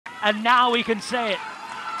And now we can say it.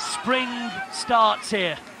 Spring starts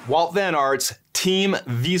here. Wout van Aert's Team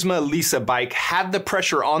Visma-Lease bike had the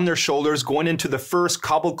pressure on their shoulders going into the first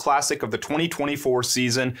cobbled classic of the 2024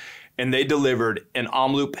 season, and they delivered in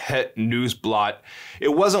Omloop Het Nieuwsblad. It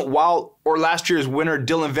wasn't Wout or last year's winner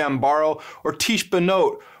Dylan van Baarle or Tish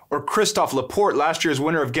Benoot or Christophe Laporte, last year's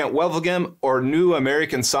winner of Ghent-Wevelgem, or new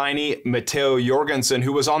American signee Matteo Jorgensen,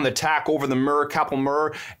 who was on the tack over the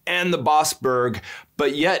Muur-Kapelmuur and the Bosberg.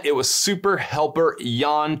 But yet it was super helper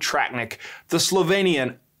Jan Tratnik, the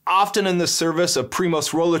Slovenian, often in the service of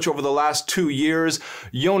Primoz Roglic over the last 2 years,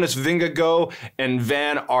 Jonas Vingegaard and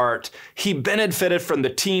Van Aert. He benefited from the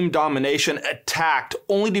team domination, attacked,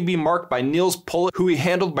 only to be marked by Niels Pollitt, who he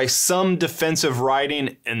handled by some defensive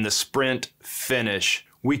riding in the sprint finish.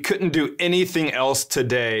 We couldn't do anything else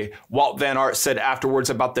today, Wout van Aert said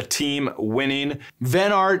afterwards about the team winning.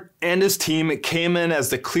 Van Aert and his team came in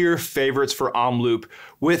as the clear favorites for Omloop,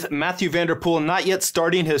 with Matthew van der Poel not yet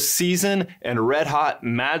starting his season and red-hot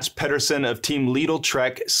Mads Pedersen of Team Lidl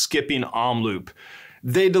Trek skipping Omloop.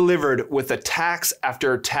 They delivered with attacks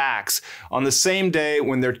after attacks on the same day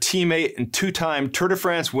when their teammate and two-time Tour de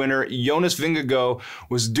France winner Jonas Vingegaard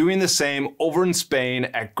was doing the same over in Spain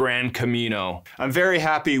at Gran Camino. "I'm very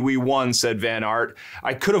happy we won," said Van Aert.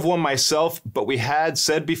 "I could have won myself, but we had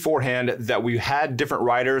said beforehand that we had different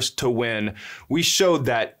riders to win. We showed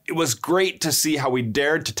that. It was great to see how we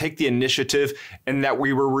dared to take the initiative and that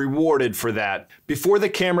we were rewarded for that." Before the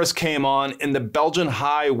cameras came on in the Belgian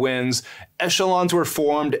high winds, echelons were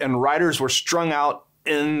formed and riders were strung out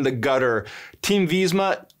in the gutter. Team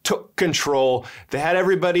Visma took control. They had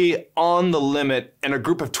everybody on the limit and a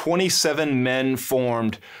group of 27 men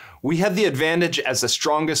formed. "We had the advantage as the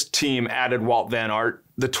strongest team," added Wout van Aert.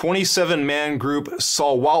 The 27-man group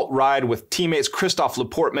saw Wout ride with teammates Christophe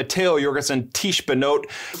Laporte, Matteo Jorgensen, Tish Benoot.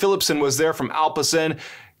 Philipsen was there from Alpecin,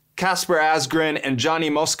 Kasper Asgreen and Johnny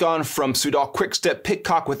Moscon from Soudal Quickstep,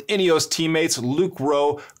 Pidcock with Ineos teammates Luke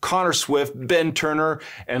Rowe, Connor Swift, Ben Turner,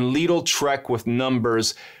 and Lidl Trek with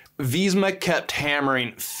numbers. Visma kept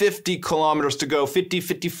hammering. 50 kilometers to go,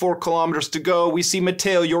 54 kilometers to go. We see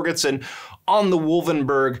Matteo Jorgensen on the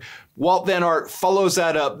Wolvenberg. Wout van Aert follows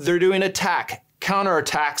that up. They're doing attack,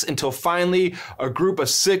 counterattacks until finally a group of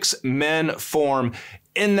 6 men form.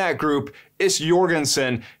 In that group, it's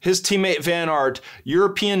Jorgensen, his teammate Van Aert,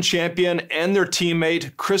 European champion, and their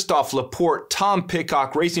teammate Christophe Laporte, Tom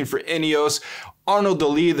Pidcock racing for Ineos, Arnaud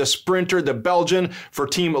Delis, the sprinter, the Belgian, for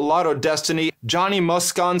Team Lotto Destiny, Johnny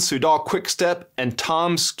Moscon, Soudal Quickstep, and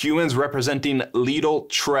Tom Skewins representing Lidl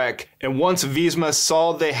Trek. And once Visma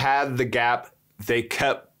saw they had the gap, they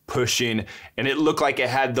kept pushing, and it looked like it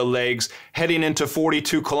had the legs, heading into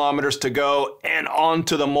 42 kilometers to go and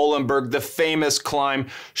onto the Molenberg, the famous climb,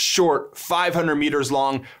 short, 500 meters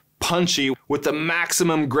long, punchy, with the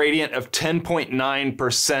maximum gradient of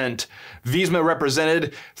 10.9%. Visma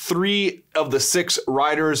represented 3 of the 6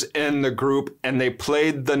 riders in the group, and they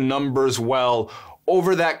played the numbers well.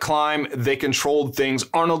 Over that climb, they controlled things.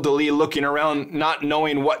 Arnaud Delis looking around, not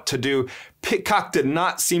knowing what to do. Pidcock did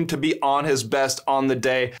not seem to be on his best on the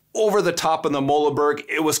day. Over the top of the Molenberg,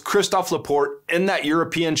 it was Christophe Laporte in that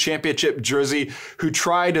European Championship jersey who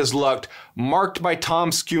tried his luck, marked by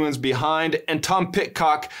Tom Skewins behind, and Tom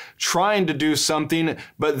Pidcock trying to do something,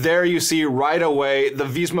 but there you see right away the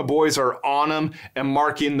Visma boys are on him and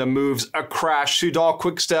marking the moves. A crash. Soudal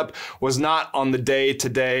Quickstep was not on the day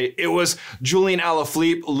today. It was Julian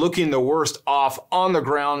Alaphilippe looking the worst off on the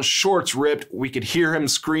ground, shorts ripped. We could hear him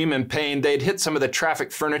scream in pain. They'd hit some of the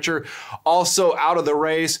traffic furniture. Also out of the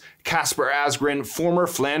race, Kasper Asgreen, former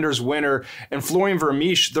Flanders winner, and Florian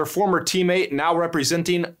Vermeersch, their former teammate, now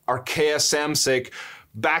representing Arkea Samsic.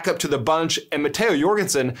 Back up to the bunch, and Matteo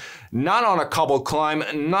Jorgensen, not on a cobbled climb,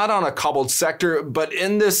 not on a cobbled sector, but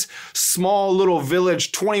in this small little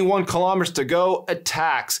village, 21 kilometers to go,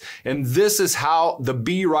 attacks. And this is how the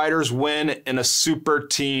B riders win in a super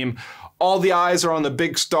team. All the eyes are on the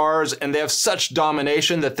big stars, and they have such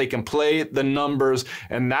domination that they can play the numbers,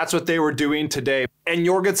 and that's what they were doing today. And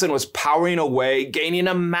Jorgensen was powering away, gaining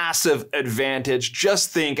a massive advantage.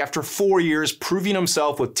 Just think, after 4 years proving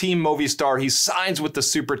himself with Team Movistar, he signs with the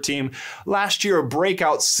super team. Last year, a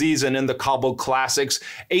breakout season in the cobbled classics.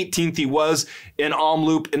 18th he was in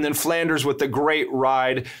Omloop, and then Flanders with the great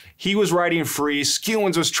ride. He was riding free.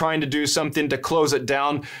 Skewins was trying to do something to close it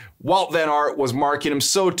down. Wout van Aert was marking him,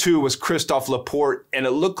 so too was Christophe Laporte, and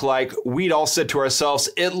it looked like, we'd all said to ourselves,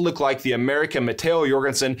 it looked like the American Matteo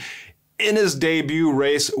Jorgensen in his debut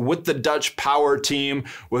race with the Dutch power team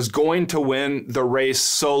was going to win the race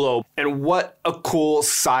solo. And what a cool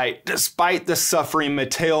sight. Despite the suffering,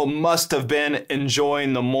 Matteo must have been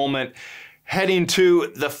enjoying the moment. heading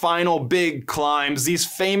to the final big climbs, these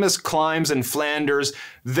famous climbs in Flanders.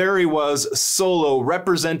 There he was, solo,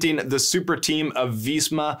 representing the super team of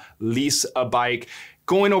Visma-Lease bike,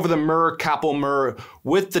 going over the Muur-Kapelmuur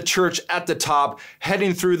with the church at the top,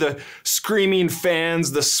 heading through the screaming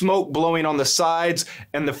fans, the smoke blowing on the sides,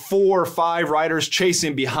 and the 4 or 5 riders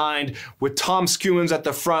chasing behind, with Tom Skewins at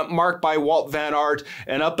the front, marked by Wout van Aert,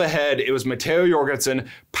 and up ahead it was Matteo Jorgensen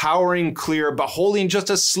powering clear, but holding just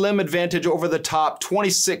a slim advantage over the top,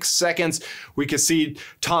 26 seconds. We could see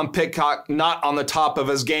Tom Pidcock not on the top of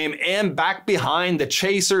his game, and back behind, the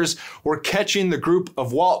chasers were catching the group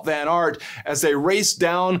of Wout van Aert as they raced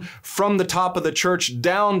down from the top of the church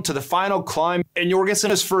down to the final climb. And Jorgensen,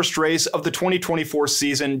 his first race of the 2024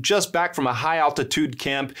 season, just back from a high altitude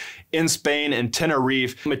camp in Spain in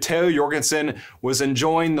Tenerife. Matteo Jorgensen was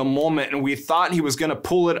enjoying the moment, and we thought he was going to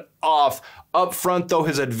pull it off. Up front, though,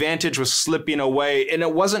 his advantage was slipping away, and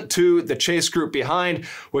it wasn't to the chase group behind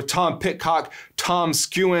with Tom Pidcock, Tom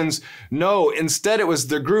Skewins. No, instead it was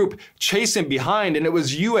the group chasing behind, and it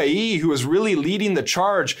was UAE who was really leading the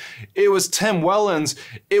charge. It was Tim Wellens,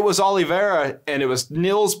 it was Oliveira, and it was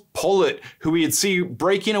Nils Pollitt who we had see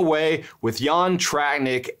breaking away with Jan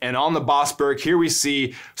Tratnik. And on the Bosberg, here we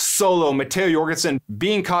see solo Matteo Jorgensen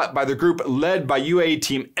being caught by the group led by UAE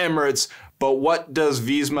Team Emirates. But what does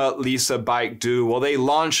Visma-Lease bike do? Well, they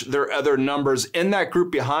launch their other numbers. In that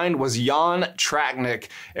group behind was Jan Tratnik.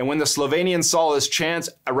 And when the Slovenian saw his chance,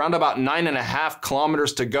 around about 9.5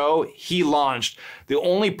 kilometers to go, he launched. The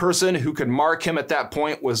only person who could mark him at that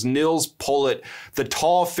point was Nils Pollitt, the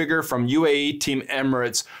tall figure from UAE Team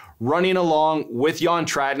Emirates, running along with Jan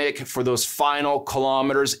Tratnik for those final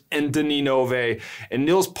kilometers in Ninove. And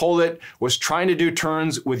Nils Pollitt was trying to do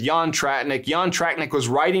turns with Jan Tratnik. Jan Tratnik was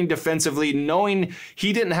riding defensively, knowing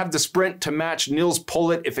he didn't have the sprint to match Nils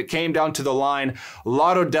Pollitt if it came down to the line.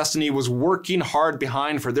 Lotto Destiny was working hard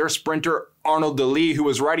behind for their sprinter, Arnaud Delis, who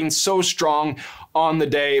was riding so strong on the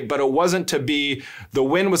day, but it wasn't to be. The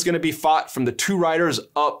win was going to be fought from the 2 riders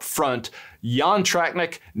up front, Jan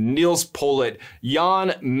Tratnik, Nils Pollitt.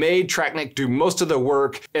 Jan made Tratnik do most of the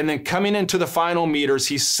work, and then coming into the final meters,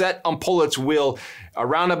 he set on Pollitt's wheel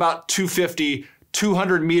around about 250,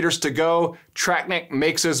 200 meters to go. Tratnik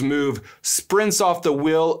makes his move, sprints off the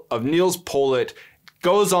wheel of Nils Pollitt,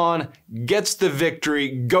 goes on, gets the victory,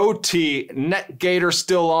 goatee, neck gaiter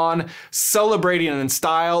still on, celebrating in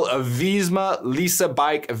style a Visma-Lease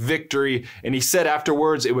bike victory. And he said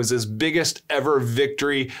afterwards it was his biggest ever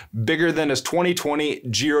victory, bigger than his 2020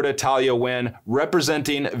 Giro d'Italia win,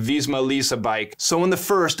 representing Visma-Lease bike. So in the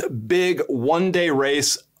first big one-day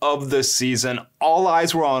race of the season, all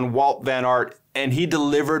eyes were on Wout van Aert, and he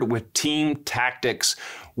delivered with team tactics,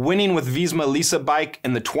 winning with Visma-Lease bike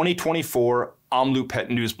in the 2024 Omloop Het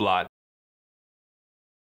Nieuwsblad.